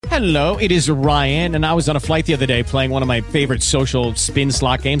Hello, it is Ryan, and I was on a flight the other day playing one of my favorite social spin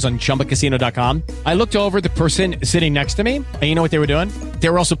slot games on ChumbaCasino.com. I looked over at the person sitting next to me, and you know what they were doing? They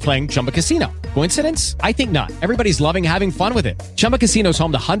were also playing Chumba Casino. Coincidence? I think not. Everybody's loving having fun with it. Chumba Casino is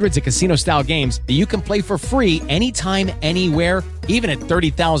home to hundreds of casino-style games that you can play for free anytime, anywhere, even at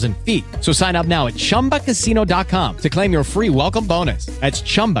 30,000 feet. So sign up now at ChumbaCasino.com to claim your free welcome bonus. That's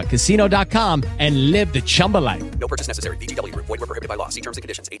ChumbaCasino.com and live the Chumba life. No purchase necessary. VGW. Void where prohibited by law. See terms and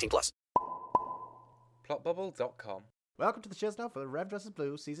conditions. 18+. Plotbubble.com. Welcome to the Chisno for Red vs.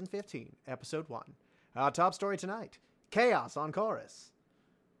 Blue, Season 15, Episode 1. Our top story tonight, Chaos on Chorus.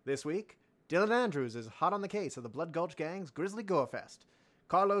 This week, Dylan Andrews is hot on the case of the Blood Gulch gang's grisly gorefest.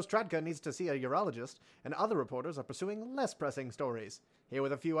 Carlos Tretka needs to see a urologist, and other reporters are pursuing less pressing stories. Here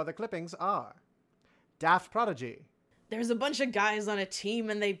with a few other clippings are DaftProdigy. There's a bunch of guys on a team,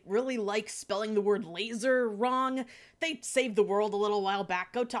 and they really like spelling the word laser wrong. They saved the world a little while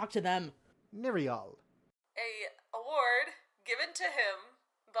back. Go talk to them. Niriall. A award given to him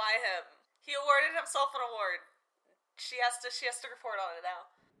by him. He awarded himself an award. She has to report on it now.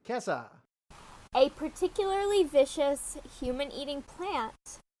 Kessa. A particularly vicious human-eating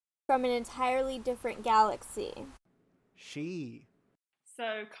plant from an entirely different galaxy. She.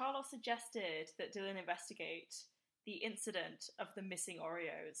 So Carlos suggested that Dylan investigate the incident of the missing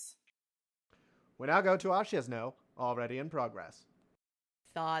Oreos. We now go to our Chisno, already in progress.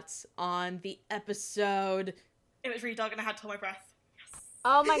 Thoughts on the episode? It was really dark and I had to hold my breath. Yes.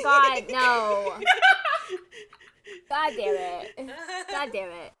 Oh my god, no. God damn it. God damn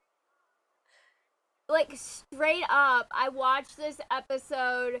it. Like, straight up, I watched this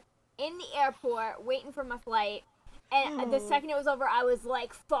episode in the airport, waiting for my flight, and the second it was over, I was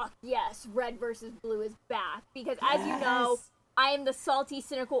like, fuck yes, Red versus Blue is back. Because as you know, I am the salty,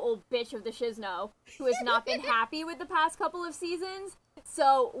 cynical old bitch of the Chisno, who has not been happy with the past couple of seasons.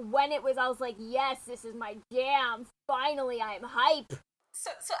 So when it was, I was like, yes, this is my jam. Finally, I am hype. So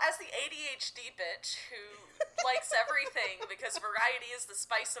as the ADHD bitch who likes everything because variety is the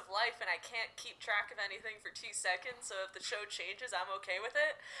spice of life and I can't keep track of anything for 2 seconds, so if the show changes, I'm okay with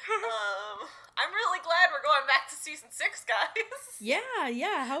it. I'm really glad we're going back to season 6, guys.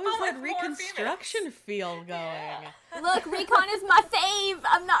 Yeah. How is that reconstruction feel going? Yeah. Look, Recon is my fave.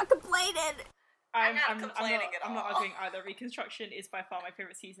 I'm not complaining. I'm not complaining at all. I'm not arguing either. Reconstruction is by far my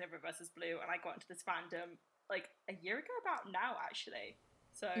favorite season of Red vs. Blue, and I got into this fandom like a year ago about now, actually.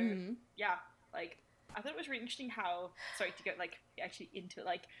 So, yeah, like, I thought it was really interesting how, sorry to go, like, actually into it,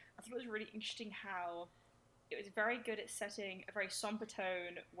 like, I thought it was really interesting how it was very good at setting a very somber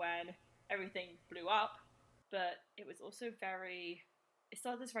tone when everything blew up, but it was also it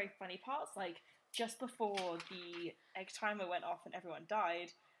started this very funny parts, like, just before the egg timer went off and everyone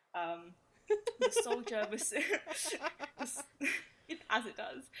died, the soldier was, as it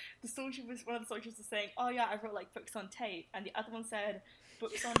does, one of the soldiers was saying, oh yeah, I wrote, like, books on tape, and the other one said,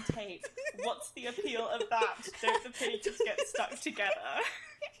 books on tape, what's the appeal of that? Don't the pages get stuck together?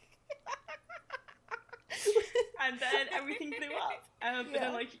 And then everything blew up. But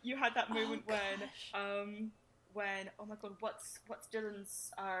then, like, you had that moment when oh my god, what's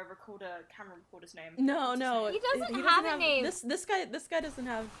Dylan's camera recorder's name? No, he doesn't have a name. This guy doesn't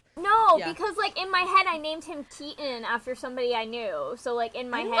have. No, because like in my head I named him Keaton after somebody I knew. So like in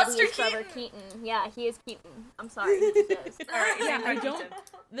my head he is Trevor Keaton. Yeah, he is Keaton. I'm sorry, he just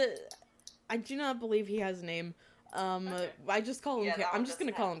is. I do not believe he has a name. I just call him. I'm just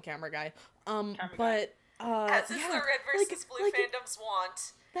gonna call him Camera Guy. But as is the Red versus Blue fandoms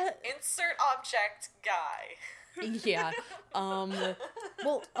want. Insert object guy. Yeah.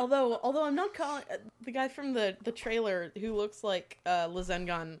 Well, although I'm not calling the guy from the trailer who looks like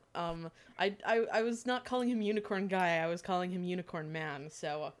Lizengon, I was not calling him Unicorn Guy, I was calling him Unicorn Man,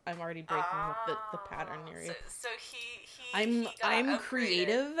 so I'm already breaking the pattern here. So he I'm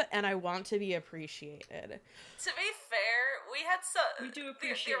creative and I want to be appreciated. To be fair, we do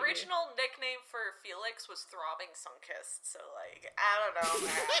appreciate the original nickname for Felix was Throbbing Sunkist, so like I don't know,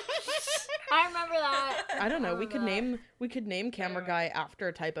 man. I remember that. I don't know. We could name Camera Guy after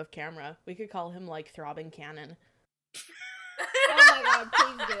a type of camera. We could call him like Throbbing Cannon. Oh my god,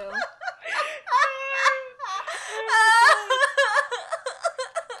 please do.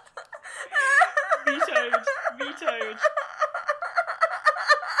 Vetoed.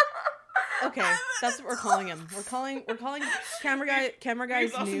 Okay, that's what we're calling him. We're calling Camera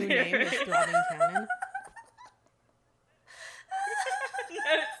Guy's new name is Throbbing Cannon.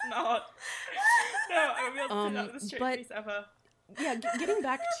 No, it's not. No, I won't be able to do that with a straight face ever. Yeah, getting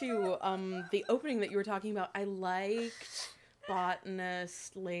back to the opening that you were talking about, I liked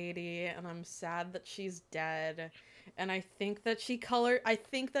Botanist Lady, and I'm sad that she's dead. and I think that she picked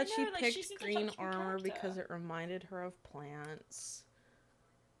she seems like green such a armor character. because it reminded her of plants.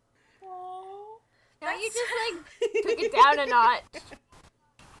 Aww. Now you just like took it down a notch.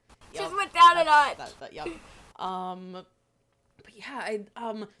 Just went down a notch. Yep. But yeah,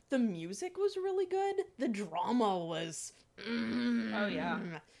 the music was really good. The drama was. Oh yeah.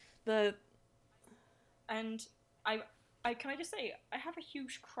 And I can I just say I have a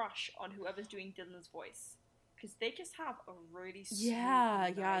huge crush on whoever's doing Dylan's voice because they just have a really smooth,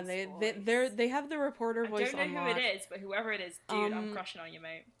 nice voice. they have the reporter voice. I don't know on who lock. it is, but whoever it is, dude, I'm crushing on you,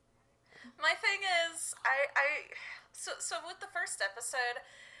 mate. My thing is, so with the first episode,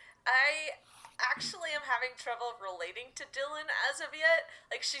 I actually am having trouble relating to Dylan as of yet.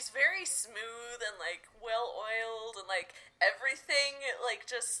 Like, she's very smooth and, like, well-oiled and, like, everything, like,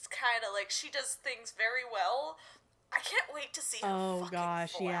 just kind of, like, she does things very well. I can't wait to see her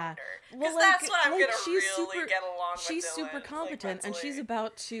flounder. Because that's what I'm gonna really get along with She's Dylan, super competent, like, and she's mentally.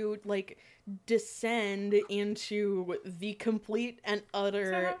 about to, like, descend into the complete and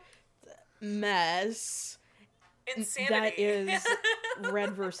utter mess Insanity. that is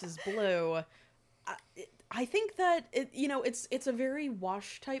red versus blue. I think that it's a very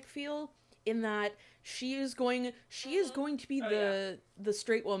wash type feel in that she is going to be the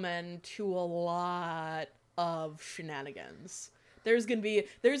straight woman to a lot of shenanigans. I'm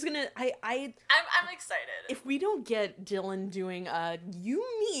excited. If we don't get Dylan doing a "you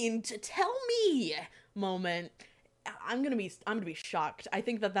mean to tell me" moment, I'm gonna be shocked. I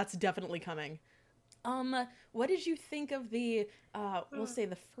think that that's definitely coming. What did you think of the, we'll say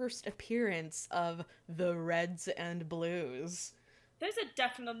the first appearance of the Reds and Blues? Those are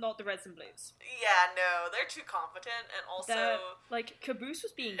definitely not the Reds and Blues. Yeah, no, they're too competent, and also... like, Caboose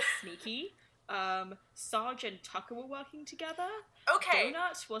was being sneaky, Sarge and Tucker were working together, Okay.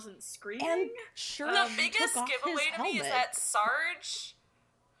 Donut wasn't screaming, And sure, The biggest took off giveaway his to me is helmet. that Sarge...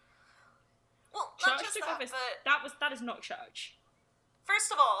 Well, not Church just took that, off his... but... That is not Church.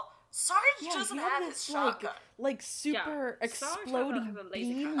 First of all, Sarge Yeah, doesn't he had have his this, shotgun. like super Yeah, Sarge had exploding a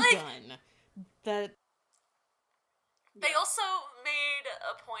laser beam gun. Like- gun that... They also made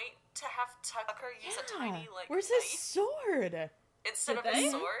a point to have Tucker use a tiny, like, where's knife his sword? instead of Did a they?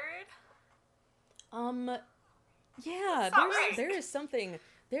 sword. Yeah, It's not right. there is something.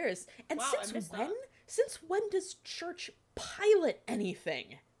 There is, and Wow, I missed that. since when does Church pilot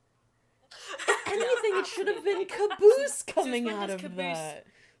anything? If anything, it should have been Caboose coming when out has of the Caboose-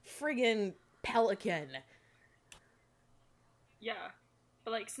 friggin' Pelican. Yeah.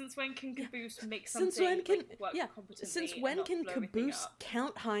 But, like, since when can Caboose make Since something, when can like, work competently Since and when not can blow everything Caboose up?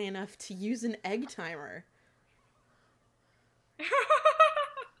 count high enough to use an egg timer?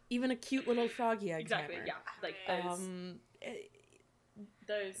 Even a cute little froggy egg Exactly, timer. yeah. Like,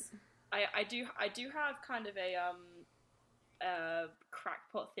 those... I do have kind of a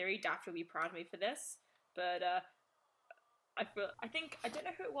crackpot theory. Daft will be proud of me for this, but I don't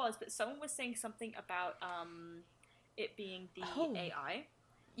know who it was, but someone was saying something about it being the Oh. AI.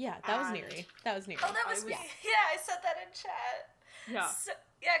 Yeah, that was And- Niri. That was Niri. Oh, that was me. Yeah, I said that in chat. Yeah. So,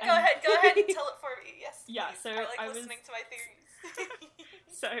 yeah, go ahead and tell it for me. Yes. Yeah, please. so I like I was- listening to my theories.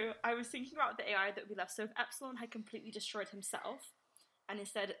 So I was thinking about the AI that would be left. So if Epsilon had completely destroyed himself, and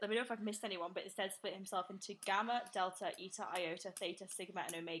instead, let me know if I've missed anyone, but instead split himself into Gamma, Delta, Eta, Iota, Theta, Sigma,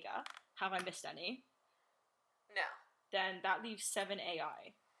 and Omega. Have I missed any? No. Then that leaves 7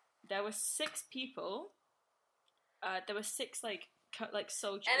 AI. There were 6 people. There were 6 like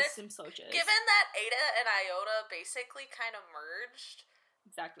soldiers, And if- sim soldiers. Given that Ada and Iota basically kind of merged,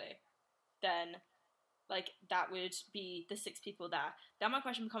 Exactly. Then, like, that would be the 6 people there. Then my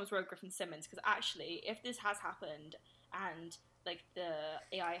question becomes Rogue Griffin Simmons, because actually, if this has happened and like the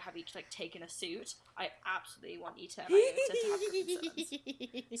AI have each like taken a suit, I absolutely want Eta and Iota to have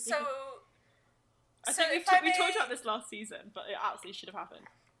Griffin Simmons. so I So think if I we talked may- about this last season, but it absolutely should have happened.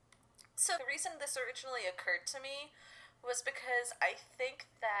 So the reason this originally occurred to me was because I think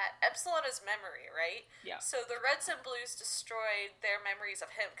that Epsilon is memory, right? Yeah. So the Reds and Blues destroyed their memories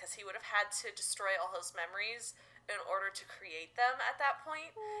of him because he would have had to destroy all his memories in order to create them at that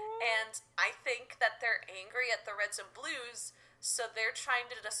point. And I think that they're angry at the Reds and Blues, so they're trying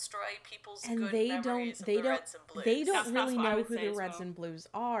to destroy people's And good they memories don't of the Reds and Blues. they don't That's really what I know would who say the as Reds well. and Blues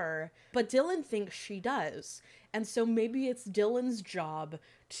are, but Dylan thinks she does. And so maybe it's Dylan's job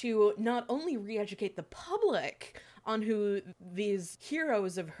to not only re-educate the public on who these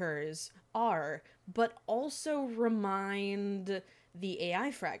heroes of hers are, but also remind the AI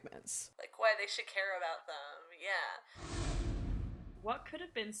fragments. Like, why they should care about them, yeah. What could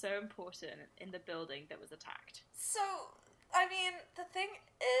have been so important in the building that was attacked? So, I mean, the thing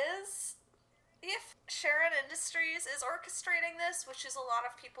is, if Sharon Industries is orchestrating this, which is a lot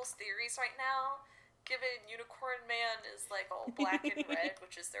of people's theories right now, given Unicorn Man is like all black and red,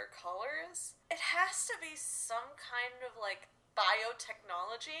 which is their colors, it has to be some kind of like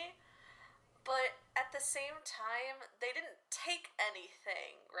biotechnology. But at the same time, they didn't take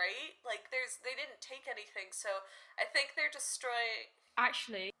anything, right? Like they didn't take anything, so I think they're destroying.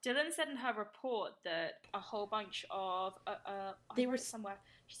 Actually, Dylan said in her report that a whole bunch of They were somewhere.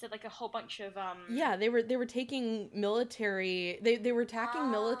 She said like a whole bunch of Yeah, they were taking military. They were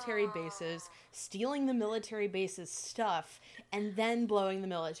attacking military bases, stealing the military bases stuff, and then blowing the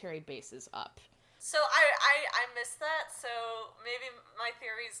military bases up. So I missed that. So maybe my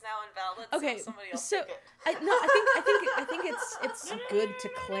theory is now invalid. Okay, so somebody else so take it. I think it's good to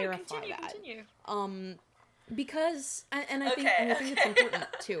clarify continue. that. Because and I think Okay. it's important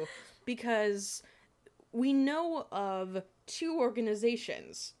too, because we know of 2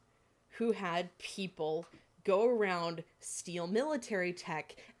 organizations who had people go around, steal military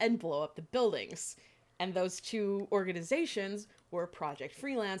tech, and blow up the buildings. And those 2 organizations were Project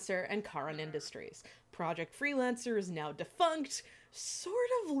Freelancer and Karan Industries. Project Freelancer is now defunct, sort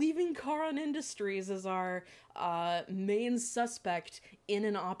of leaving Karan Industries as our main suspect in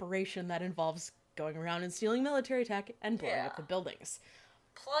an operation that involves going around and stealing military tech and blowing up the buildings.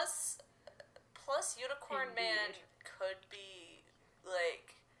 Plus Unicorn Man could be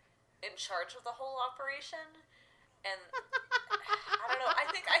like in charge of the whole operation, and I don't know. I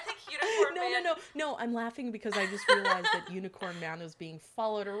think Unicorn Man. No, I'm laughing because I just realized that Unicorn Man is being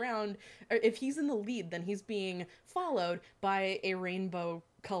followed around. Or if he's in the lead, then he's being followed by a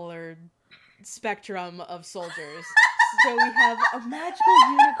rainbow-colored spectrum of soldiers. So we have a magical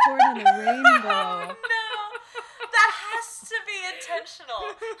unicorn and a rainbow. No, that has to be intentional.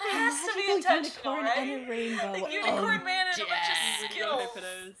 That has to be intentional, unicorn right? and a rainbow. The Unicorn Man and a bunch of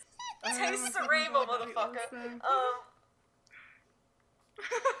Skittles. Taste the rainbow, motherfucker.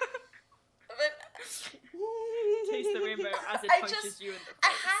 But Taste the rainbow as it punches you in the face.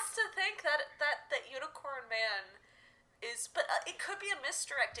 I have to think that Unicorn Man is, but it could be a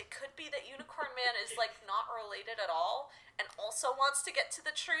misdirect. It could be that Unicorn Man is like not related at all, and also wants to get to the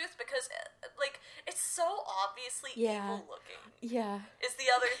truth because like it's so obviously evil looking. Yeah. Is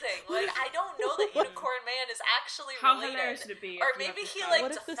the other thing. Like I don't know that Unicorn Man is actually How related, hilarious would it be? or if you maybe have he to like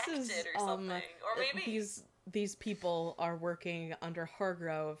What if this defected is or something, or maybe these people are working under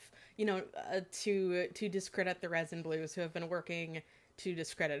Hargrove, to discredit the Reds and Blues, who have been working to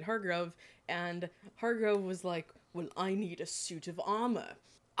discredit Hargrove, and Hargrove was like, well, I need a suit of armor.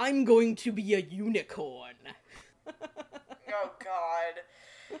 I'm going to be a unicorn. Oh god.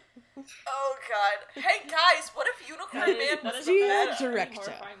 Oh god. Hey guys, what if Unicorn Man was Dear better?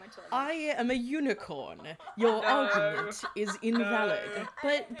 director, I am a unicorn. Your argument is invalid.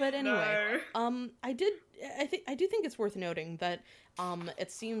 But anyway, I do think it's worth noting that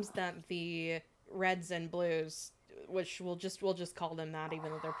it seems that the Reds and Blues, which we'll just call them that,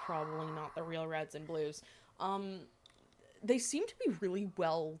 even though they're probably not the real Reds and Blues, they seem to be really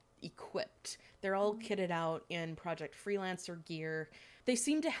well equipped. They're all kitted out in Project Freelancer gear. They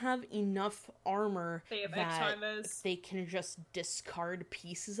seem to have enough armor that they can just discard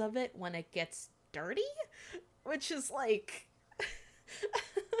pieces of it when it gets dirty, which is like...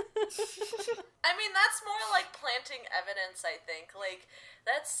 I mean, that's more like planting evidence, I think. Like,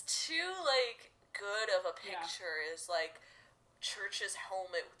 that's too, like, good of a picture is, like, Church's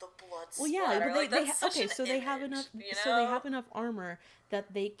helmet with the blood splatter. Well, yeah, but so they have enough. You know? So they have enough armor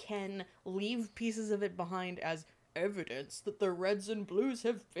that they can leave pieces of it behind as evidence that the Reds and Blues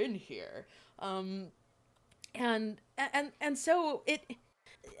have been here. And so it.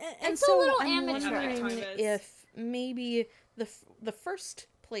 And it's so a little I'm amateur. wondering if maybe the first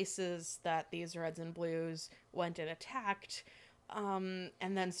places that these Reds and Blues went and attacked, and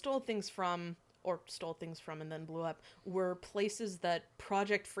then stole things from and then blew up, were places that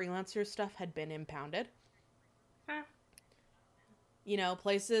Project Freelancer stuff had been impounded. Huh.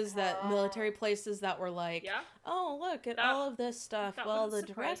 Places that, military places that were like, oh, look at all of this stuff. Well, the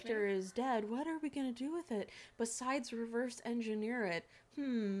director is dead. What are we going to do with it? Besides reverse engineer it.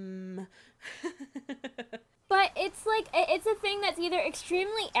 But it's like, it's a thing that's either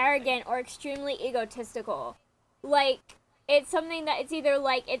extremely arrogant or extremely egotistical. Like, it's something that it's either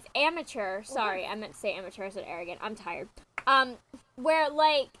like, it's amateur. Sorry, I meant to say amateur, I said arrogant. I'm tired. Where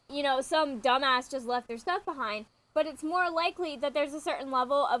like, some dumbass just left their stuff behind. But it's more likely that there's a certain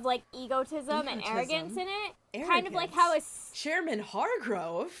level of, like, egotism and arrogance in it. Kind of like how Chairman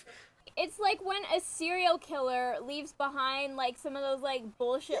Hargrove? It's like when a serial killer leaves behind, like, some of those, like,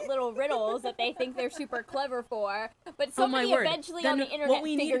 bullshit little riddles that they think they're super clever for, but somebody eventually on the internet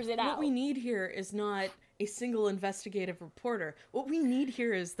figures it out. What we need here is not a single investigative reporter. What we need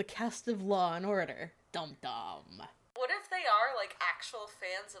here is the cast of Law and Order. Dum-dum. What if they are, like, actual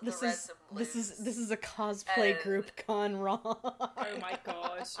fans of the Reds and Blues? This is a cosplay group gone wrong. Oh my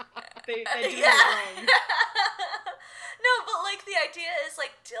gosh. They're doing it wrong. No, but, like, the idea is,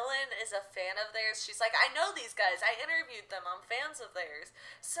 like, Dylan is a fan of theirs. She's like, I know these guys. I interviewed them. I'm fans of theirs.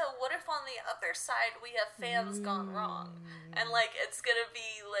 So what if on the other side we have fans gone wrong? And, like, it's gonna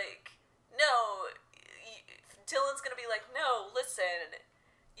be, like, no, Dylan's gonna be like, no, listen,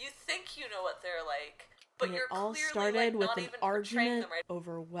 you think you know what they're like, but and you're it all clearly, started like, with not an even portraying argument them right.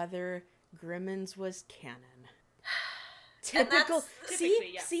 over whether Grimmins was canon. Typical,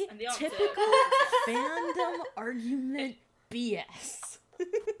 Typically, yes. And the answer, typical fandom argument BS.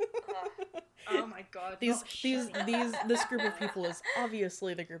 Oh my god. This group of people is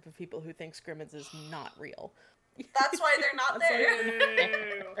obviously the group of people who thinks Grimmins is not real. That's why they're not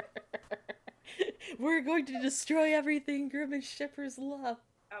there. We're going to destroy everything Grimmins shippers love.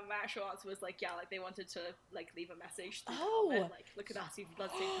 My actual answer was like, yeah, like they wanted to like leave a message. Oh, helmet, like look at us, you've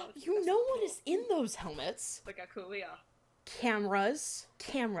bloodstained helmets. You know what is in those helmets? Look how cool we are. Cameras.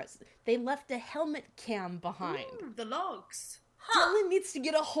 They left a helmet cam behind. The logs. Dylan needs to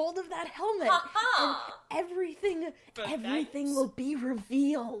get a hold of that helmet, and everything will be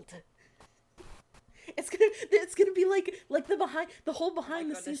revealed. It's gonna be like the whole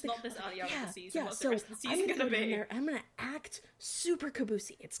behind the scenes. It's not this early on in the season. Yeah. What's So the rest of the I'm season gonna gonna go in be? there. I'm gonna act super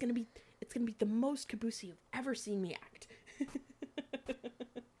Kabusi. It's gonna be the most Kabusi you've ever seen me act.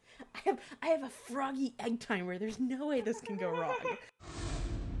 I have a froggy egg timer. There's no way this can go wrong.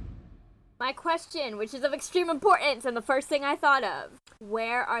 My question, which is of extreme importance, and the first thing I thought of: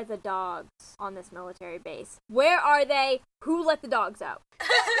 where are the dogs on this military base? Where are they? Who let the dogs out?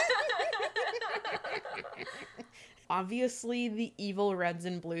 Obviously, the evil Reds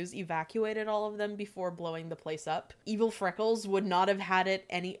and Blues evacuated all of them before blowing the place up. Evil Freckles would not have had it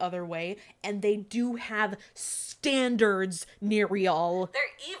any other way, and they do have standards, Niriall. They're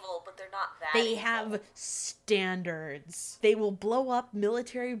evil, but they're not that They evil. have standards. They will blow up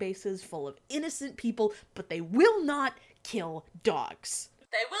military bases full of innocent people, but they will not kill dogs.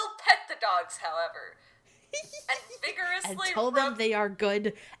 They will pet the dogs, however. And vigorously And tell them they are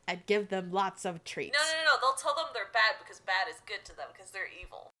good, and give them lots of treats. No. They'll tell them they're bad because bad is good to them because they're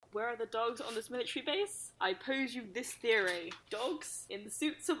evil. Where are the dogs on this military base? I pose you this theory. Dogs in the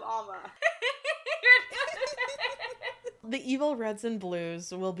suits of armor. The evil Reds and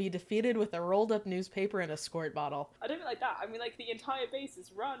Blues will be defeated with a rolled up newspaper and a squirt bottle. I don't mean like that. I mean like the entire base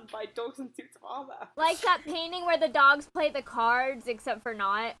is run by dogs in suits of armor. Like that painting where the dogs play the cards, except for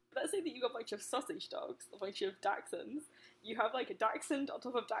not. Let's say that you got a bunch of sausage dogs, a bunch of Dachshunds. You have like a Dachshund on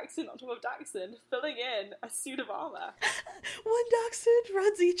top of Dachshund on top of Dachshund, filling in a suit of armor. One dachshund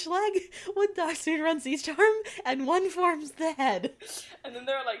runs each leg, one dachshund runs each arm, and one forms the head. And then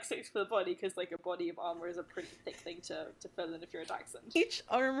there are like 6 for the body, because like a body of armor is a pretty thick thing to fill in if you're a Dachshund. Each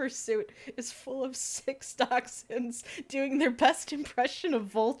armor suit is full of 6 dachshunds doing their best impression of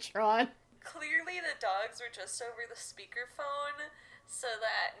Voltron. Clearly the dogs were just over the speakerphone so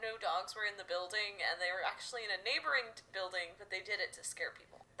that no dogs were in the building, and they were actually in a neighboring building, but they did it to scare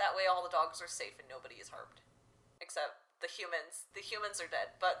people. That way all the dogs are safe and nobody is harmed. Except the humans. The humans are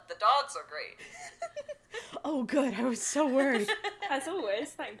dead, but the dogs are great. Oh good, I was so worried. As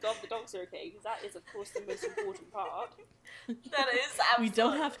always, thank God the dogs are okay, because that is of course the most important part. That is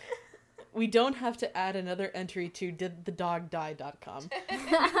absolutely... We don't have to add another entry to didthedogdie.com.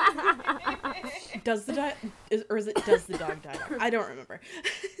 Does the dog die? I don't remember.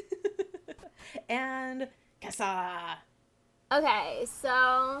 And Kessa. Okay,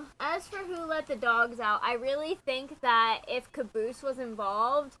 so as for who let the dogs out, I really think that if Caboose was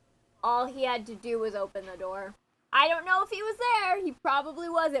involved, all he had to do was open the door. I don't know if he was there. He probably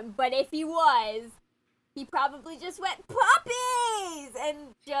wasn't, but if he was, he probably just went, "Puppies!"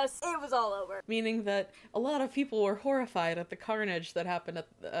 and it was all over. Meaning that a lot of people were horrified at the carnage that happened at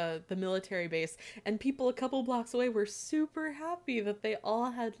the military base, and people a couple blocks away were super happy that they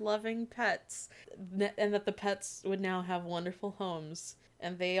all had loving pets, and that the pets would now have wonderful homes,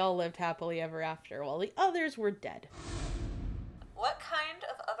 and they all lived happily ever after, while the others were dead. What kind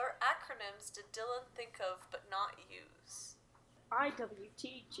of other acronyms did Dylan think of but not use?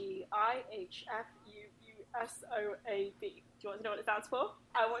 IWTGIHFUUSOAB. Do you want to know what it stands for?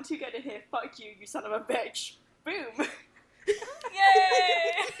 I want to get in here, fuck you, you son of a bitch. Boom! Yay!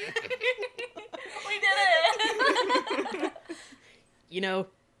 We did it! You know,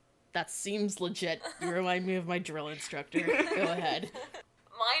 That seems legit. You remind me of my drill instructor. Go ahead.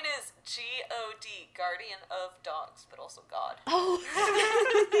 Mine is G-O-D, Guardian of Dogs, but also God. Oh.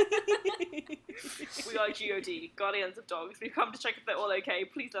 We are GOD, Guardians of Dogs. We've come to check if they're all okay.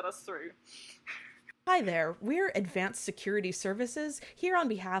 Please let us through. Hi there, we're Advanced Security Services, here on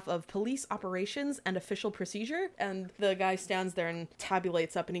behalf of Police Operations and Official Procedure, and the guy stands there and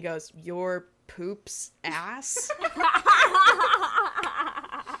tabulates up and he goes, "Your poop's ass?"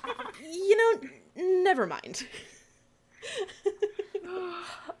 You know, never mind.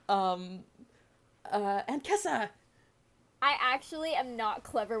 And Kessa! I actually am not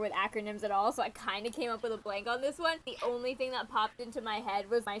clever with acronyms at all, so I kind of came up with a blank on this one. The only thing that popped into my head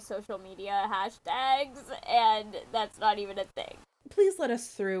was my social media hashtags, and that's not even a thing. Please let us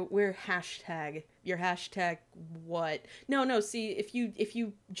through. We're hashtag. Your hashtag what? No, see, if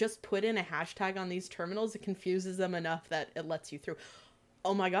you just put in a hashtag on these terminals, it confuses them enough that it lets you through.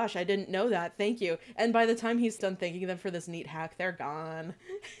 Oh my gosh, I didn't know that. Thank you. And by the time he's done thanking them for this neat hack, they're gone.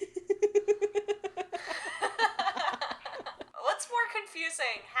 What's more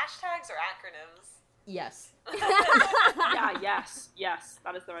confusing, hashtags or acronyms? Yes. Yeah, yes,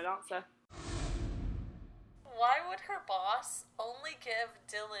 that is the right answer. Why would her boss only give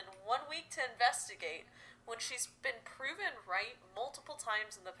Dylan 1 week to investigate when she's been proven right multiple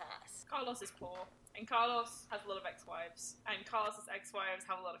times in the past? Carlos is poor, and Carlos has a lot of ex-wives, and Carlos's ex-wives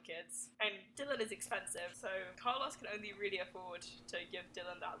have a lot of kids, and Dylan is expensive, so Carlos can only really afford to give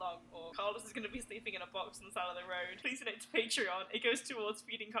Dylan that long, or Carlos is going to be sleeping in a box on the side of the road. Please donate to Patreon. It goes towards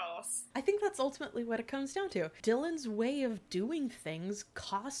feeding Carlos. I think that's ultimately what it comes down to. Dylan's way of doing things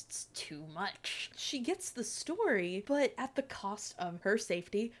costs too much. She gets the story, but at the cost of her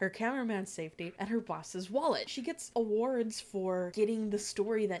safety, her cameraman's safety, and her boss's wallet. She gets awards for getting the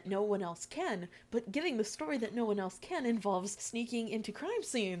story that no one else can, but getting the story that no one else can involves sneaking into crime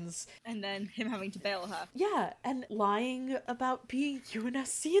scenes. And then him having to bail her. Yeah, and lying about being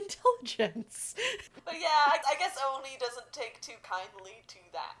UNSC intelligence. But yeah, I guess Oni doesn't take too kindly to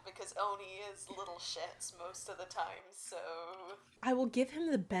that, because Oni is little shits most of the time, so... I will give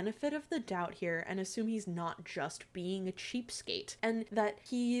him the benefit of the doubt here and assume he's not just being a cheapskate, and that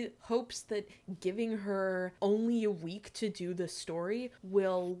he hopes that giving her only a week to do the story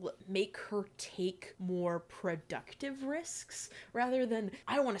will make her take more productive risks, rather than,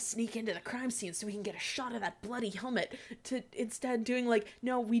 I want to sneak into the crime scene so we can get a shot of that bloody helmet, to instead doing like,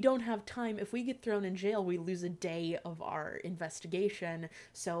 no, we don't have time. If we get thrown in jail, we lose a day of our investigation,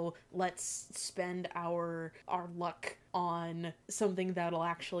 so let's spend our luck on something that'll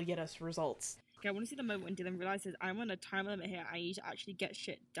actually get us results. Okay, I want to see the moment when Dylan realizes I'm on a time limit here. I need to actually get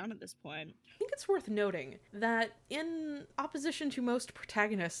shit done at this point. I think it's worth noting that in opposition to most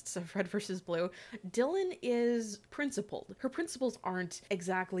protagonists of Red vs. Blue, Dylan is principled. Her principles aren't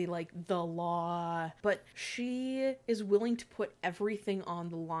exactly like the law, but she is willing to put everything on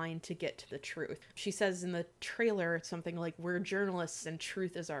the line to get to the truth. She says in the trailer something like, "We're journalists and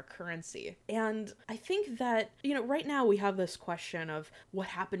truth is our currency." And I think that, you know, right now we have this question of what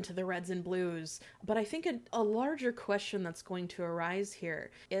happened to the Reds and Blues, but I think a larger question that's going to arise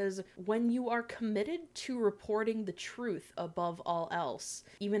here is, when you are committed to reporting the truth above all else,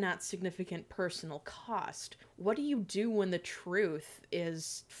 even at significant personal cost, what do you do when the truth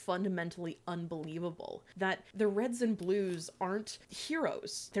is fundamentally unbelievable? That the Reds and Blues aren't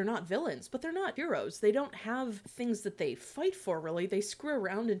heroes. They're not villains, but they're not heroes. They don't have things that they fight for, really. They screw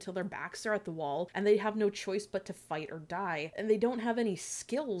around until their backs are at the wall, and they have no choice but to fight or die. And they don't have any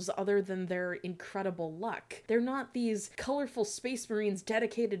skills other than their incredible luck. They're not these colorful space marines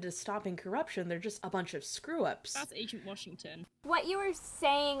dedicated to stopping corruption. They're just a bunch of screw-ups. That's Agent Washington. What you were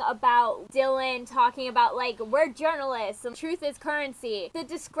saying about Dylan talking about, like, we're journalists and truth is currency. The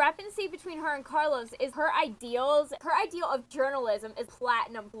discrepancy between her and Carlos is her ideal of journalism is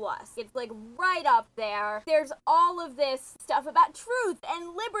platinum plus. It's like right up there. There's all of this stuff about truth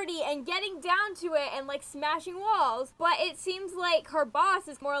and liberty and getting down to it and like smashing walls. But it seems like her boss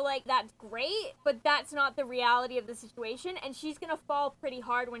is more like, that's great, but that's not the reality of the situation. And she's gonna fall pretty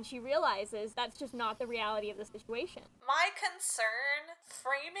hard when she realizes that's just not the reality of the situation. My concern,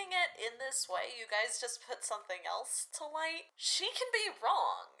 framing it in this way, you guys just put something else to light. She can be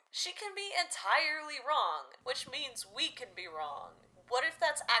wrong. She can be entirely wrong, which means we can be wrong. What if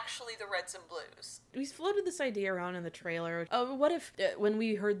that's actually the Reds and Blues? We floated this idea around in the trailer. What if, when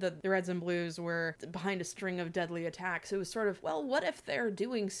we heard that the Reds and Blues were behind a string of deadly attacks, it was sort of, well, what if they're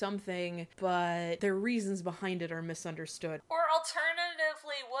doing something, but their reasons behind it are misunderstood? Or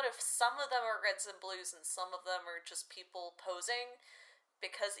alternatively, what if some of them are Reds and Blues and some of them are just people posing?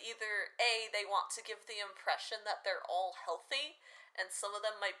 Because either A, they want to give the impression that they're all healthy, and some of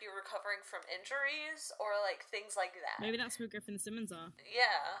them might be recovering from injuries or like things like that. Maybe that's where Griffin and Simmons are.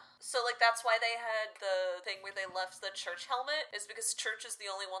 Yeah. So like that's why they had the thing where they left the Church helmet, is because Church is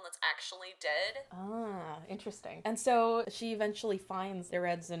the only one that's actually dead. Ah, interesting. And so she eventually finds the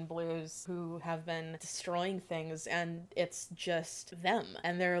Reds and Blues who have been destroying things, and it's just them.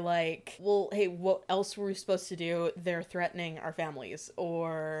 And they're like, well, hey, what else were we supposed to do? They're threatening our families,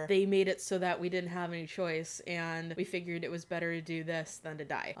 or they made it so that we didn't have any choice, and we figured it was better to do this than to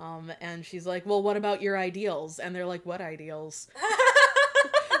die. And she's like, well, what about your ideals? And they're like, what ideals?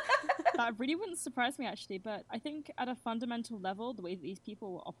 That really wouldn't surprise me, actually, but I think at a fundamental level, the way that these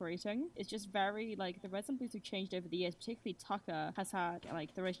people were operating is just very, like, the Reds and Blues have changed over the years. Particularly Tucker has had,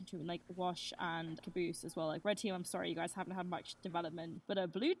 like, the relationship with, like, Wash and Caboose as well. Like, Red Team, I'm sorry, you guys haven't had much development, but a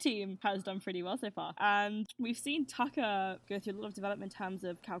Blue Team has done pretty well so far. And we've seen Tucker go through a lot of development in terms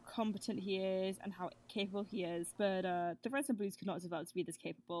of how competent he is and how capable he is, but the Reds and Blues could not develop to be this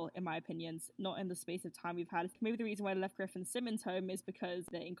capable, in my opinions, not in the space of time we've had. Maybe the reason why I left Griffin Simmons home is because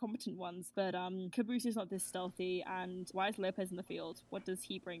they're incompetent ones, but Caboose is not this stealthy, and why is Lopez in the field? What does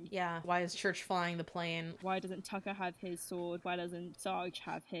he bring? Yeah, why is Church flying the plane? Why doesn't Tucker have his sword? Why doesn't Sarge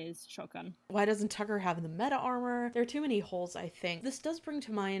have his shotgun? Why doesn't Tucker have the meta armor? There are too many holes, I think. This does bring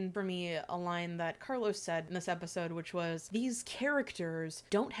to mind for me a line that Carlos said in this episode, which was, these characters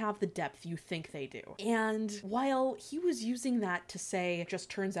don't have the depth you think they do. And while he was using that to say, it just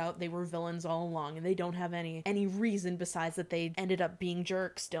turns out they were villains all along and they don't have any reason besides that they ended up being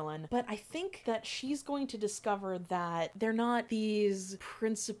jerks, Dylan. But I think that she's going to discover that they're not these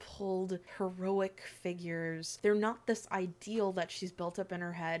principled, heroic figures. They're not this ideal that she's built up in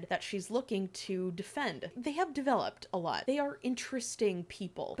her head that she's looking to defend. They have developed a lot. They are interesting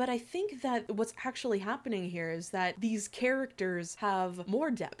people. But I think that what's actually happening here is that these characters have more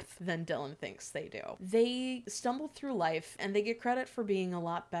depth than Dylan thinks they do. They stumble through life and they get credit for being a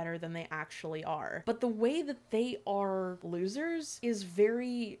lot better than they actually are. But the way that they are losers is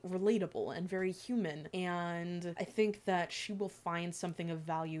very relatable and very human, and I think that she will find something of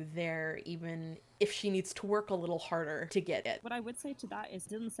value there, even if she needs to work a little harder to get it. What I would say to that is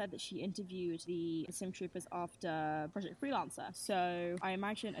Dylan said that she interviewed the Sim Troopers after Project Freelancer, so I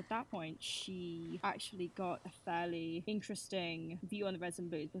imagine at that point she actually got a fairly interesting view on the Reds and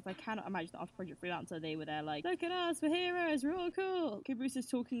Blues, because I cannot imagine that after Project Freelancer they were there like, look at us, we're heroes, we're all cool. Caboose is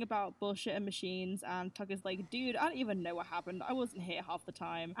talking about bullshit and machines, and Tucker's like, dude, I don't even know what happened, I wasn't here half the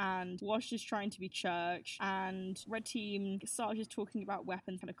time, and Wash is trying to be church, and Red Team, Sarge is talking about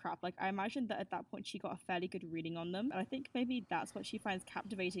weapons kind of crap. Like, I imagine that at that point she got a fairly good reading on them, and I think maybe that's what she finds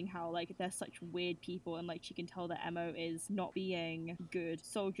captivating, how like they're such weird people, and like she can tell their MO is not being good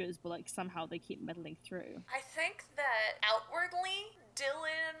soldiers, but like somehow they keep meddling through. I think that outwardly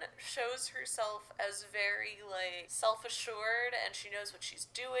Dylan shows herself as very, like, self-assured, and she knows what she's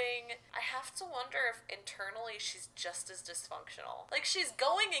doing. I have to wonder if internally she's just as dysfunctional. Like, she's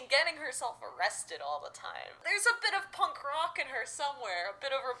going and getting herself arrested all the time. There's a bit of punk rock in her somewhere, a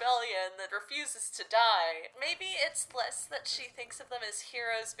bit of rebellion that refuses to die. Maybe it's less that she thinks of them as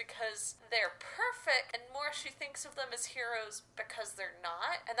heroes because they're perfect, and more she thinks of them as heroes because they're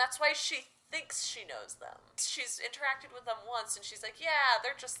not, and that's why she thinks she knows them. She's interacted with them once and she's like, yeah,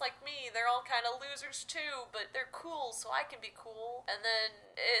 they're just like me, they're all kind of losers too, but they're cool, so I can be cool. And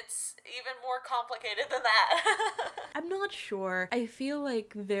then it's even more complicated than that. I'm not sure. I feel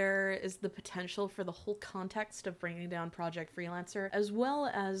like there is the potential for the whole context of bringing down Project Freelancer, as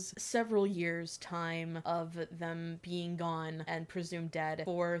well as several years' time of them being gone and presumed dead,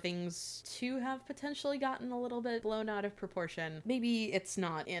 for things to have potentially gotten a little bit blown out of proportion. Maybe it's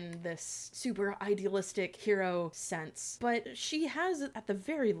not in this super idealistic hero sense, but she has, at the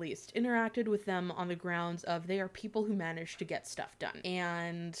very least, interacted with them on the grounds of they are people who manage to get stuff done,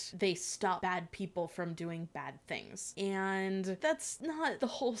 and they stop bad people from doing bad things. And that's not the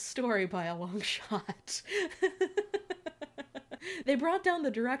whole story by a long shot. They brought down the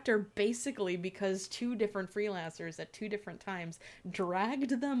director basically because two different freelancers at two different times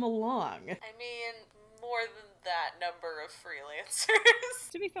dragged them along. I mean, more than that number of freelancers.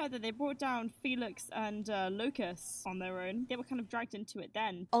 To be fair, though, they brought down Felix and Locus on their own. They were kind of dragged into it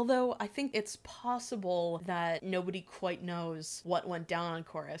then. Although I think it's possible that nobody quite knows what went down on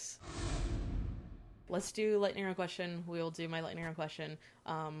Chorus. Let's do lightning round question. We'll do my lightning round question.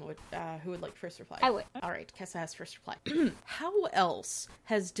 Who would like first reply? I would. All right, Kessa has first reply. How else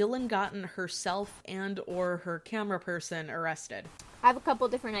has Dylan gotten herself and or her camera person arrested? I have a couple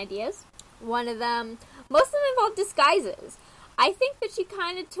different ideas. One of them, most of them involve disguises. I think that she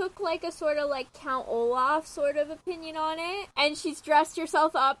kind of took, like, a sort of, like, Count Olaf sort of opinion on it, and she's dressed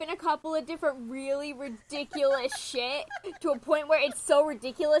herself up in a couple of different really ridiculous shit to a point where it's so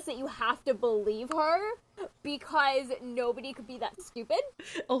ridiculous that you have to believe her, because nobody could be that stupid.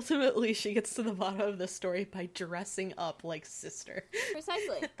 Ultimately, she gets to the bottom of the story by dressing up like Sister.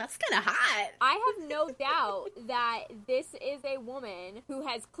 Precisely. That's kind of hot. I have no doubt that this is a woman who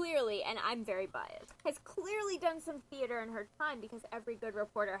has clearly, and I'm very biased, has clearly done some theater in her time, because every good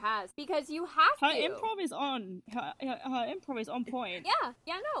reporter has. Because you have Her to. improv is on. Her improv is on point.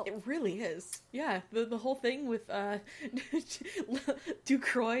 Yeah, no. It really is. Yeah, the whole thing with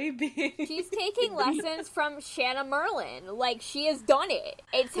Ducroix being... She's taking lessons from Shanna Merlin. Like, she has done it.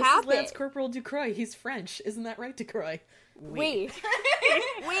 It's This happened. is Lance Corporal Ducroix. He's French. Isn't that right, Ducroix? Wait.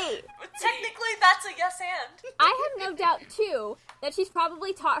 Technically, that's a yes and. I have no doubt, too, that she's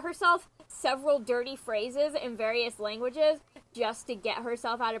probably taught herself several dirty phrases in various languages just to get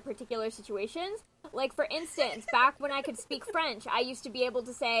herself out of particular situations. Like, for instance, back when I could speak French, I used to be able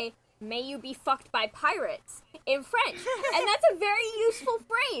to say, "May you be fucked by pirates," in French. And that's a very useful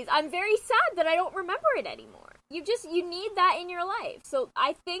phrase. I'm very sad that I don't remember it anymore. You need that in your life. So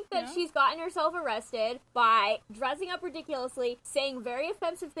I think that she's gotten herself arrested by dressing up ridiculously, saying very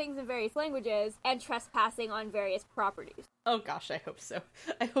offensive things in various languages, and trespassing on various properties. Oh gosh, I hope so.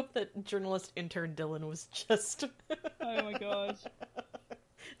 I hope that journalist intern Dylan was just... Oh my gosh.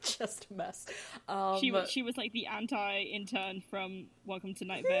 just a mess. She was like the anti-intern from Welcome to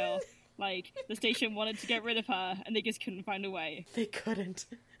Night Vale. Like, the station wanted to get rid of her, and they just couldn't find a way. They couldn't.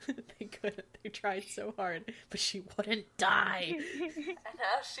 They couldn't. They tried so hard, but she wouldn't die. And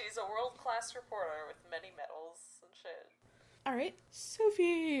now she's a world-class reporter with many medals and shit. Alright,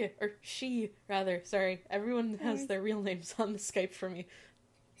 Sophie! Or she, rather. Sorry. Everyone has their real names on the Skype for me.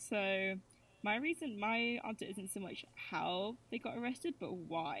 So, my answer isn't so much how they got arrested, but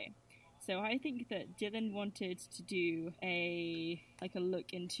why. So I think that Dylan wanted to do a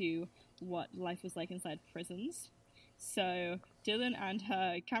look into what life was like inside prisons. So Dylan and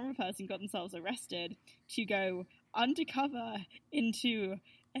her camera person got themselves arrested to go undercover into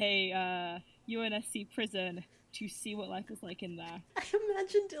a UNSC prison to see what life was like in there. I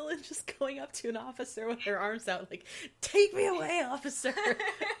imagine Dylan just going up to an officer with her arms out, like, "Take me away, officer!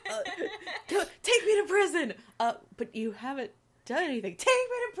 Take me to prison! But you haven't done anything. Take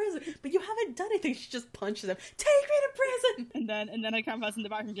me to prison! But you haven't done anything." She just punches him. "Take me to prison!" And then I come in the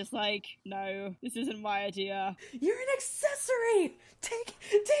back and just like, "No, this isn't my idea. "You're an accessory! Take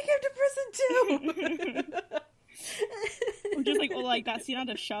him to prison too!" Or just like that scene out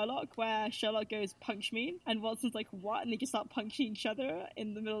of Sherlock where Sherlock goes, "Punch me," and Watson's like, "What?" And they just start punching each other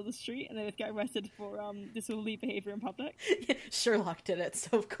in the middle of the street, and they both get arrested for disorderly behavior in public. Sherlock did it,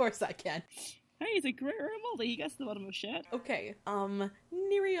 so of course I can. Hey, he's a great role model. He gets to the bottom of shit. Okay,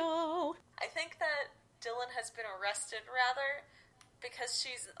 Niriall. I think that Dylan has been arrested, rather, because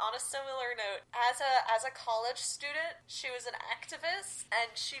she's on a similar note. As a college student, she was an activist,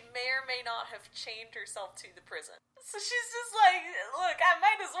 and she may or may not have chained herself to the prison. So she's just like, look, I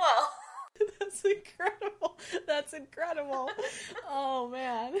might as well. That's incredible. That's incredible. Oh,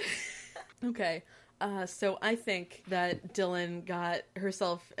 man. Okay. So I think that Dylan got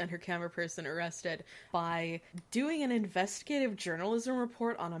herself and her camera person arrested by doing an investigative journalism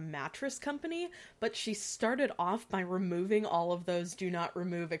report on a mattress company, but she started off by removing all of those "do not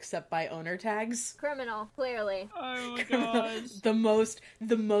remove except by owner" tags. Criminal, clearly. Oh my gosh. the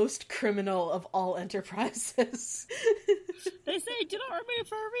most criminal of all enterprises. They say do not remove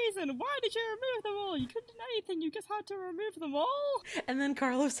for a reason. Why did you remove them all? You couldn't do anything. You just had to remove them all. And then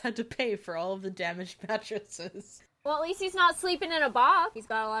Carlos had to pay for all of the damaged mattresses. Well, at least he's not sleeping in a box. He's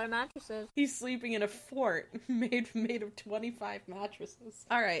got a lot of mattresses. He's sleeping in a fort made of 25 mattresses.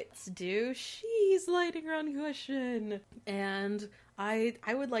 Alright, let's do She's Lighting Around Question. And I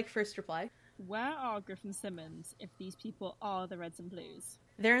would like first reply. Where are Griffin Simmons if these people are the Reds and Blues?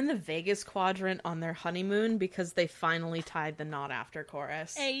 They're in the Vegas quadrant on their honeymoon because they finally tied the not after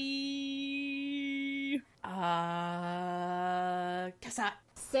chorus. Kessa.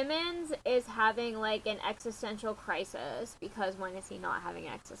 Simmons is having, like, an existential crisis, because when is he not having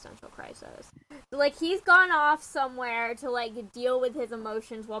an existential crisis? Like, he's gone off somewhere to, like, deal with his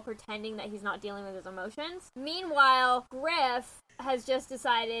emotions while pretending that he's not dealing with his emotions. Meanwhile, Griff has just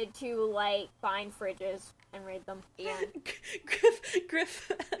decided to, like, find fridges and raid them again.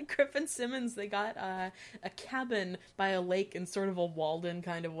 Griff and Simmons, they got a cabin by a lake in sort of a walled-in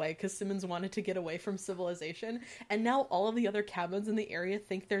kind of way, because Simmons wanted to get away from civilization, and now all of the other cabins in the area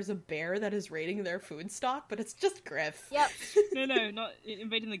think there's a bear that is raiding their food stock, but it's just Griff. Yep. No, not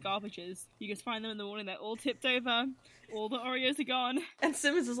invading the garbages. You just find them in the morning, they're all tipped over, all the Oreos are gone. And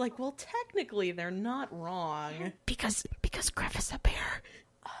Simmons is like, well, technically they're not wrong. Because Griff is a bear.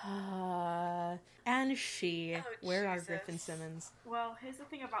 And she. Where are Griff and Simmons? Well, here's the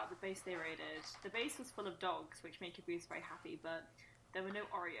thing about the base they raided. The base was full of dogs, which made Caboose very happy, but there were no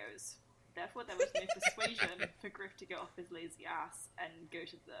Oreos. Therefore, there was no persuasion for Griff to get off his lazy ass and go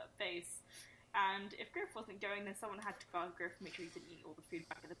to the base. And if Griff wasn't going, then someone had to guard Griff and make sure he didn't eat all the food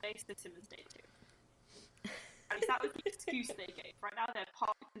back at the base, so Simmons stayed too. At least that was the excuse they gave. Right now, they're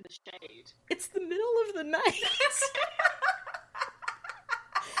parked in the shade. It's the middle of the night.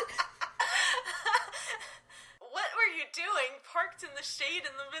 What were you doing parked in the shade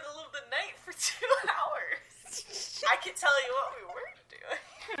in the middle of the night for 2 hours? I can tell you what we were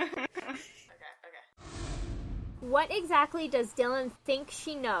doing. Okay. What exactly does Dylan think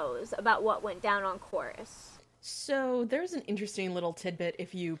she knows about what went down on Chorus? So there's an interesting little tidbit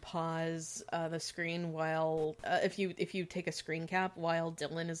if you pause the screen while if you take a screen cap while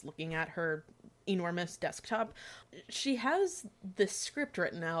Dylan is looking at her enormous desktop. She has this script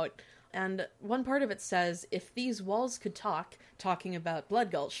written out, and one part of it says, if these walls could talk, talking about Blood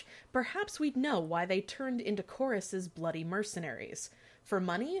Gulch, perhaps we'd know why they turned into Chorus's bloody mercenaries. For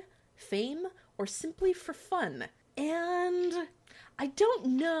money, fame, or simply for fun. And I don't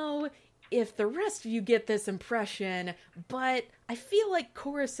know if the rest of you get this impression, but I feel like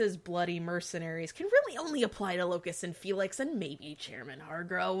Chorus's bloody mercenaries can really only apply to Locus and Felix and maybe Chairman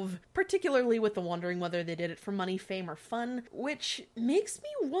Hargrove, particularly with the wondering whether they did it for money, fame, or fun, which makes me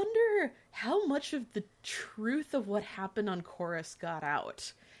wonder how much of the truth of what happened on Chorus got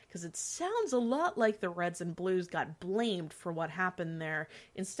out. Because it sounds a lot like the Reds and Blues got blamed for what happened there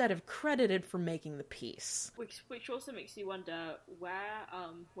instead of credited for making the peace. Which also makes you wonder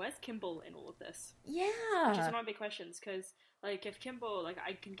where's Kimball in all of this? Yeah, which is one of my big questions. Because if Kimball,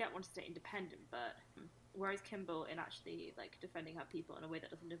 I can get one to stay independent, but where is Kimball in actually defending her people in a way that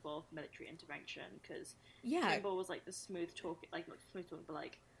doesn't involve military intervention? Because Kimball was the smooth talking, not smooth talking,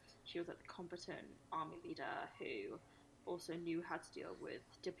 but she was the competent army leader who also knew how to deal with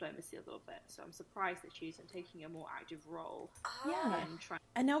diplomacy a little bit, so I'm surprised that she isn't taking a more active role.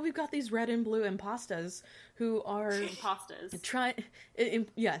 And now we've got these red and blue impastas who are who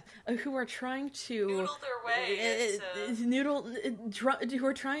are trying to noodle their way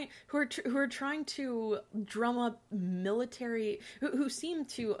who are trying to drum up military, who seem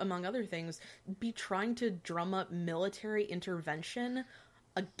to, among other things, be trying to drum up military intervention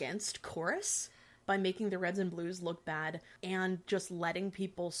against Chorus by making the Reds and Blues look bad and just letting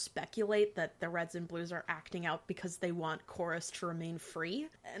people speculate that the Reds and Blues are acting out because they want Chorus to remain free.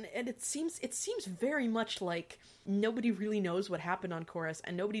 And it seems very much like nobody really knows what happened on Chorus,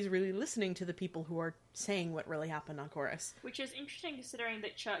 and nobody's really listening to the people who are saying what really happened on Chorus. Which is interesting considering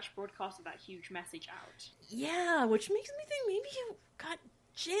that Church broadcasted that huge message out. Yeah, which makes me think maybe you got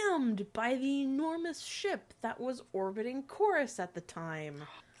jammed by the enormous ship that was orbiting Chorus at the time.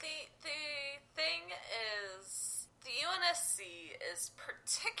 The thing is, the UNSC is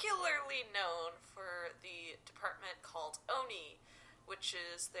particularly known for the department called ONI, which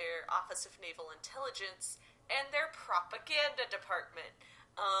is their Office of Naval Intelligence, and their propaganda department.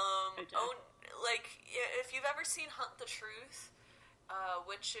 If you've ever seen Hunt the Truth,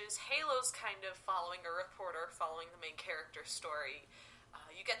 which is Halo's kind of following a reporter following the main character's story,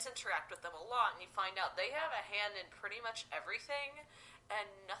 you get to interact with them a lot, and you find out they have a hand in pretty much everything, and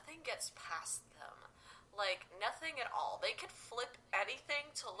nothing gets past them. Nothing at all. They could flip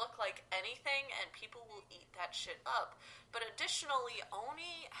anything to look like anything, and people will eat that shit up. But additionally,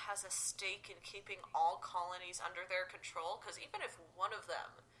 ONI has a stake in keeping all colonies under their control, because even if one of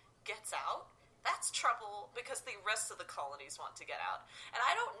them gets out, that's trouble, because the rest of the colonies want to get out. And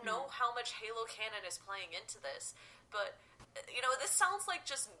I don't know how much Halo canon is playing into this, but, this sounds like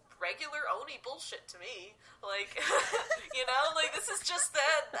just regular ONI bullshit to me. This is just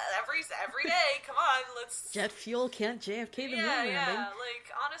that every day, come on, let's... Jet fuel can't JFK the moon landing. Yeah,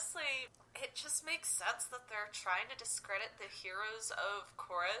 honestly, it just makes sense that they're trying to discredit the heroes of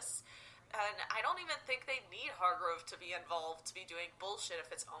Chorus, and I don't even think they need Hargrove to be involved to be doing bullshit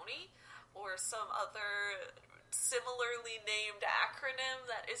if it's ONI, or some other similarly named acronym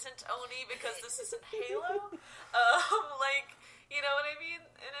that isn't ONI because this isn't Halo. You know what I mean?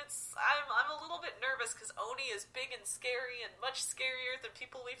 And I'm a little bit nervous because ONI is big and scary and much scarier than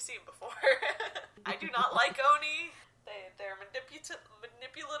people we've seen before. I do not like ONI. They're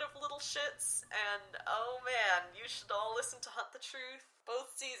manipulative little shits, and oh man, you should all listen to Hunt the Truth,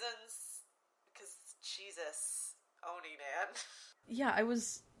 both seasons, because Jesus, Oni, man. Yeah, I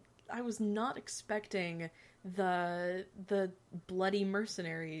was not expecting the bloody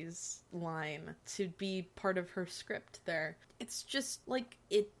mercenaries line to be part of her script there. It's just, like,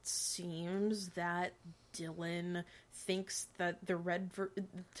 it seems that Dylan thinks that the Reds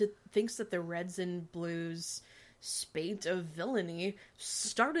and Blues spate of villainy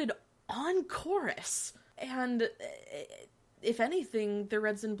started on Chorus. And if anything, the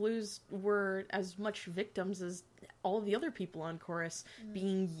Reds and Blues were as much victims as all the other people on Chorus,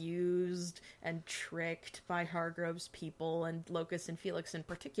 being used and tricked by Hargrove's people and Locus and Felix in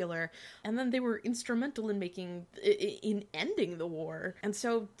particular, and then they were instrumental in ending the war. And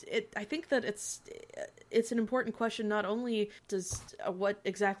so I think that it's an important question. Not only what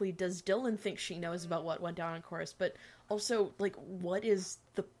exactly does Dylan think she knows about what went down on Chorus, but also, like, what is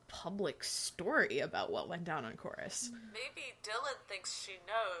the public story about what went down on Chorus? Maybe Dylan thinks she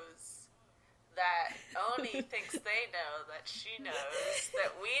knows that Oni thinks they know that she knows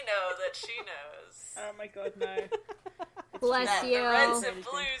that we know that she knows. Oh my god, no. Bless that you. the Reds and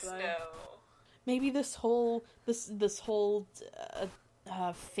Blues know. Maybe this whole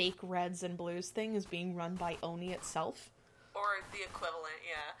fake Reds and Blues thing is being run by Oni itself, or the equivalent.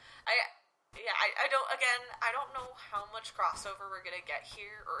 I don't know how much crossover we're gonna get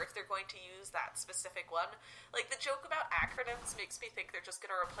here, or if they're going to use that specific one. Like, the joke about acronyms makes me think they're just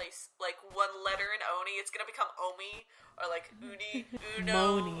gonna replace, like, one letter in Oni. It's gonna become Omi, or, like, Uni,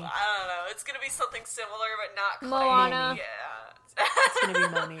 Uno. Moni. I don't know. It's gonna be something similar, but not quite. Moana. Yeah. It's gonna be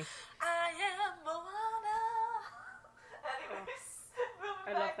Moni. I am Moana. Anyways,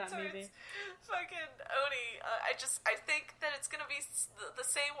 I love that movie. Fucking Oni. I think that it's gonna be the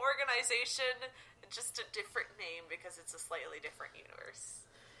same organization, just a different name, because it's a slightly different universe.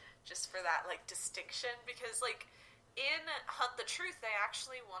 Just for that, like, distinction, because, like, in Hunt the Truth, they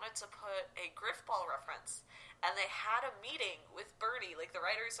actually wanted to put a Griffball reference, and they had a meeting with Bernie. Like, the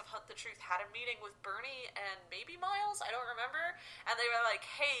writers of Hunt the Truth had a meeting with Bernie and maybe Miles, I don't remember, and they were like,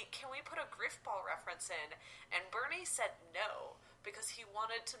 hey, can we put a Griffball reference in? And Bernie said no, because he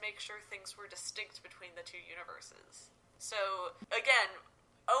wanted to make sure things were distinct between the two universes. So, again,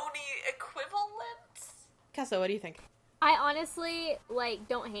 Oni equivalent? Kessa, what do you think? I honestly, like,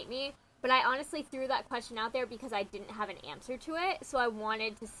 don't hate me, but I honestly threw that question out there because I didn't have an answer to it, so I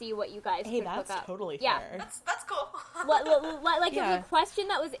wanted to see what you guys could that's hook up. Totally Yeah. fair. That's cool. Like, Yeah. it was a question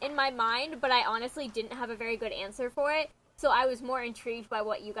that was in my mind, but I honestly didn't have a very good answer for it, so I was more intrigued by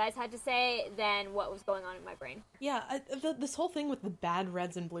what you guys had to say than what was going on in my brain. Yeah, this whole thing with the bad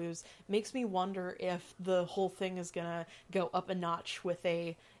Reds and Blues makes me wonder if the whole thing is gonna go up a notch with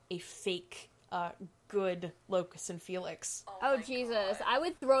a fake good Locus and Felix. Oh Jesus, God. I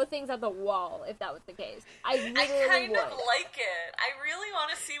would throw things at the wall if that was the case. I literally kind would. of like it. I really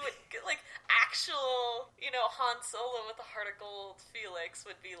want to see what, like, actual, Han Solo with the heart of gold Felix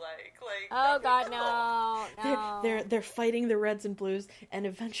would be like. Oh God, cool. no. They're fighting the Reds and Blues, and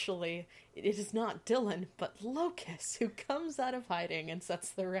eventually it is not Dylan, but Locus who comes out of hiding and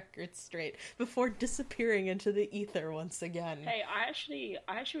sets the record straight before disappearing into the ether once again. Hey, I actually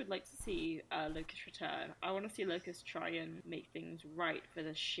would like to see Locus return. I want to see Locus try and make things right for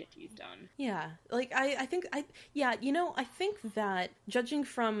the shit he's done. Yeah, like, I think that judging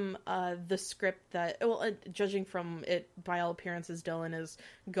from the script judging from it, by all appearances, Dylan is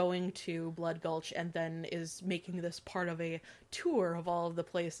going to Blood Gulch and then is making this part of a tour of all of the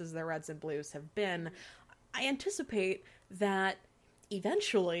places the Reds and Blues have been. I anticipate that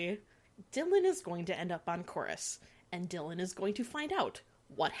eventually Dylan is going to end up on Chorus, and Dylan is going to find out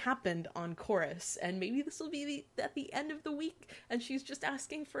what happened on Chorus, and maybe this will be at the end of the week, and she's just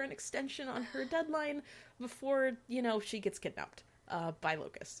asking for an extension on her deadline before, she gets kidnapped by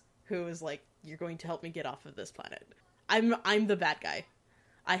Locus, who is like, you're going to help me get off of this planet. I'm the bad guy.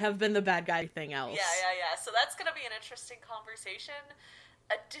 I have been the bad guy, thing else. Yeah. So that's gonna be an interesting conversation.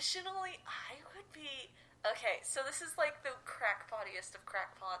 Additionally, I would be... Okay, so this is like the crackpottiest of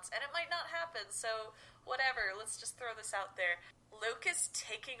crackpots, and it might not happen, so whatever, let's just throw this out there. Locus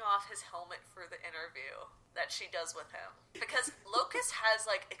taking off his helmet for the interview that she does with him. Because Locus has,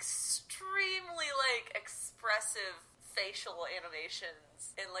 like, extremely, like, expressive facial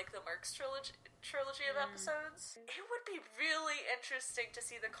animations in, like, the Mercs trilogy of episodes. It would be really interesting to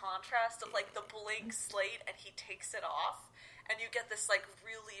see the contrast of, like, the blank slate and he takes it off, and you get this, like,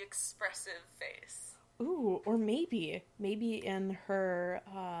 really expressive face. Ooh, or maybe in her,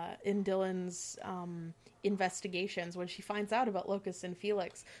 in Dylan's, investigations, when she finds out about Locus and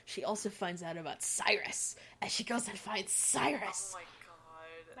Felix, she also finds out about Cyrus, and she goes and finds Cyrus. Oh my god.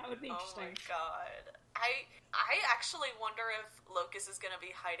 That would be interesting. Oh my god. I actually wonder if Locus is going to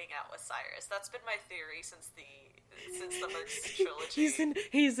be hiding out with Cyrus. That's been my theory since the first trilogy.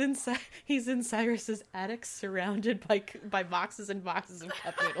 He's in Cyrus's attic, surrounded by boxes and boxes of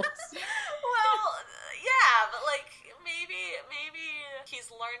cup noodles. Well, yeah, but like maybe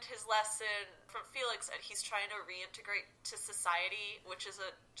he's learned his lesson from Felix and he's trying to reintegrate to society, which is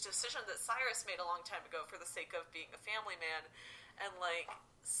a decision that Cyrus made a long time ago for the sake of being a family man, and like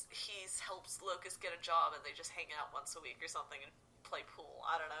he's helps Locus get a job and they just hang out once a week or something and play pool.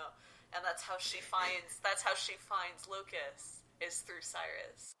 I don't know. And that's how she finds Locus, is through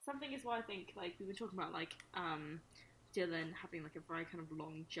Cyrus. Something is why I think, like, we were talking about, like, Dylan having, like, a very kind of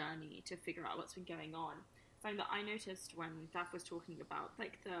long journey to figure out what's been going on. Something that I noticed when Daff was talking about,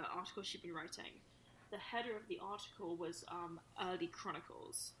 like, the article she'd been writing. The header of the article was, Early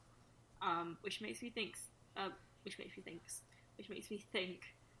Chronicles, which makes me think that,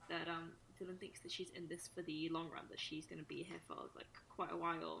 Dylan thinks that she's in this for the long run, that she's going to be here for, like, quite a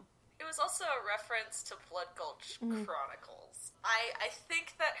while. It was also a reference to Blood Gulch Chronicles. I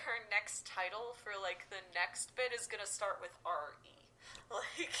think that her next title for, like, the next bit is gonna start with R.E.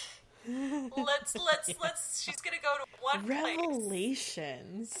 Like, let's, she's gonna go to one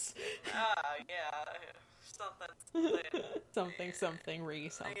Revelations. place. Yeah. Something, re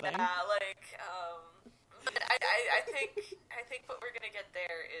something. Yeah, like, but I think what we're gonna get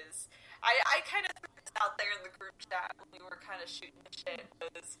there is, I kind of threw this out there in the group chat when we were kind of shooting the shit,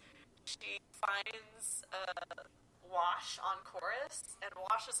 was she finds Wash on Chorus, and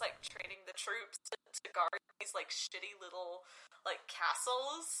Wash is like training the troops to guard these like shitty little like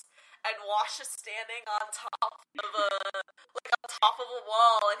castles, and Wash is standing on top of a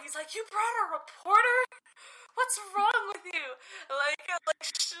wall, and he's like, "You brought a reporter? What's wrong with you?" Like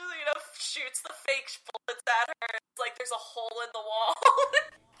shoots the fake bullets at her. It's like there's a hole in the wall.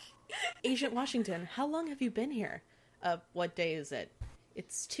 Agent Washington, how long have you been here? What day is it?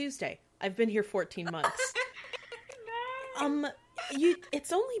 It's Tuesday. I've been here 14 months.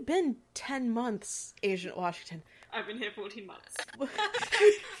 It's only been 10 months, Agent Washington. I've been here 14 months. I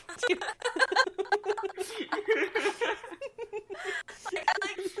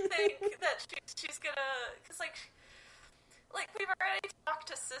think that she's gonna, because like we've already talked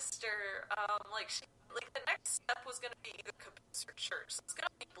to Sister. The next step was gonna be either Caboose or Church. So it's gonna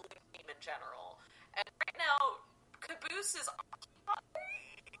be Blue Team in general. And right now, Caboose is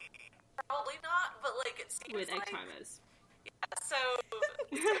probably not, but like it seems with like egg timers. Yeah,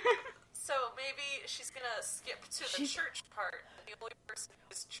 so maybe she's gonna skip to the church part. The only person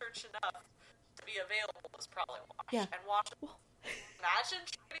who's church enough to be available is probably Wash. Yeah. And Wash, imagine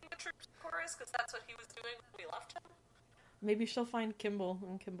training the troops chorus, because that's what he was doing when we left him. Maybe she'll find Kimball,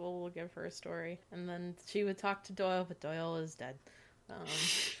 and Kimball will give her a story. And then she would talk to Doyle, but Doyle is dead.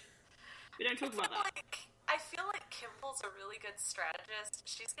 We don't talk about that. I feel like Kimball's a really good strategist.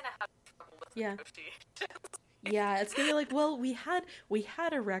 She's gonna have trouble with negotiations. Yeah, it's gonna be like, well, we had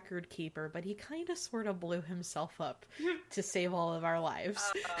a record keeper, but he kind of sort of blew himself up to save all of our lives.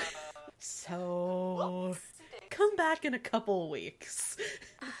 So come back in a couple weeks.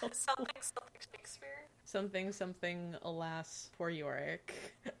 Something Shakespeare. Something. Alas, poor Yorick.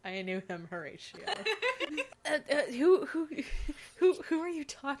 I knew him, Horatio. Who are you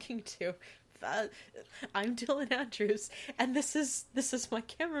talking to? I'm Dylan Andrews, and this is my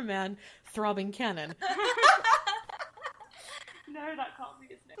cameraman, Throbbing Cannon. No, that can't be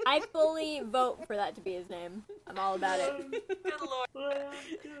his name. I fully vote for that to be his name. I'm all about it. Good lord.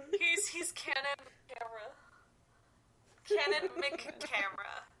 He's Cannon Camera. Cannon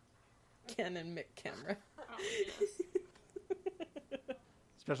McCamera. Cannon McCamera. Oh, yes.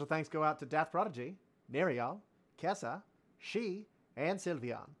 Special thanks go out to DaftProdigy, Niriall, Kessa, She, and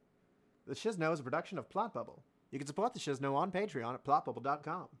Sylvian. The Shizno is a production of Plot Bubble. You can support the Shizno on Patreon at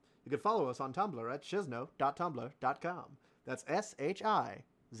plotbubble.com. You can follow us on Tumblr at shizno.tumblr.com. That's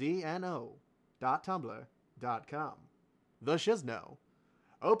SHIZNO.tumblr.com. The Shizno.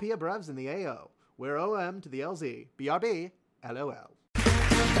 Opia Brevs in the AO. We're OM to the LZ. BRB, LOL.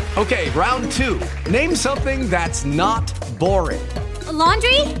 Okay, round two. Name something that's not boring. A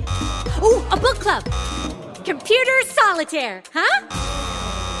laundry? Ooh, a book club. Computer solitaire, huh?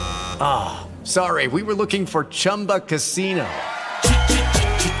 Ah, sorry, we were looking for Chumba Casino.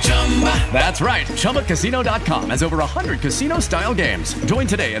 That's right, ChumbaCasino.com has over 100 casino-style games. Join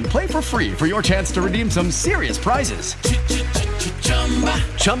today and play for free for your chance to redeem some serious prizes.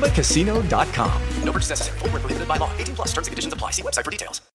 ChumbaCasino.com. No purchase necessary. Void where prohibited by law. 18+ terms and conditions apply. See website for details.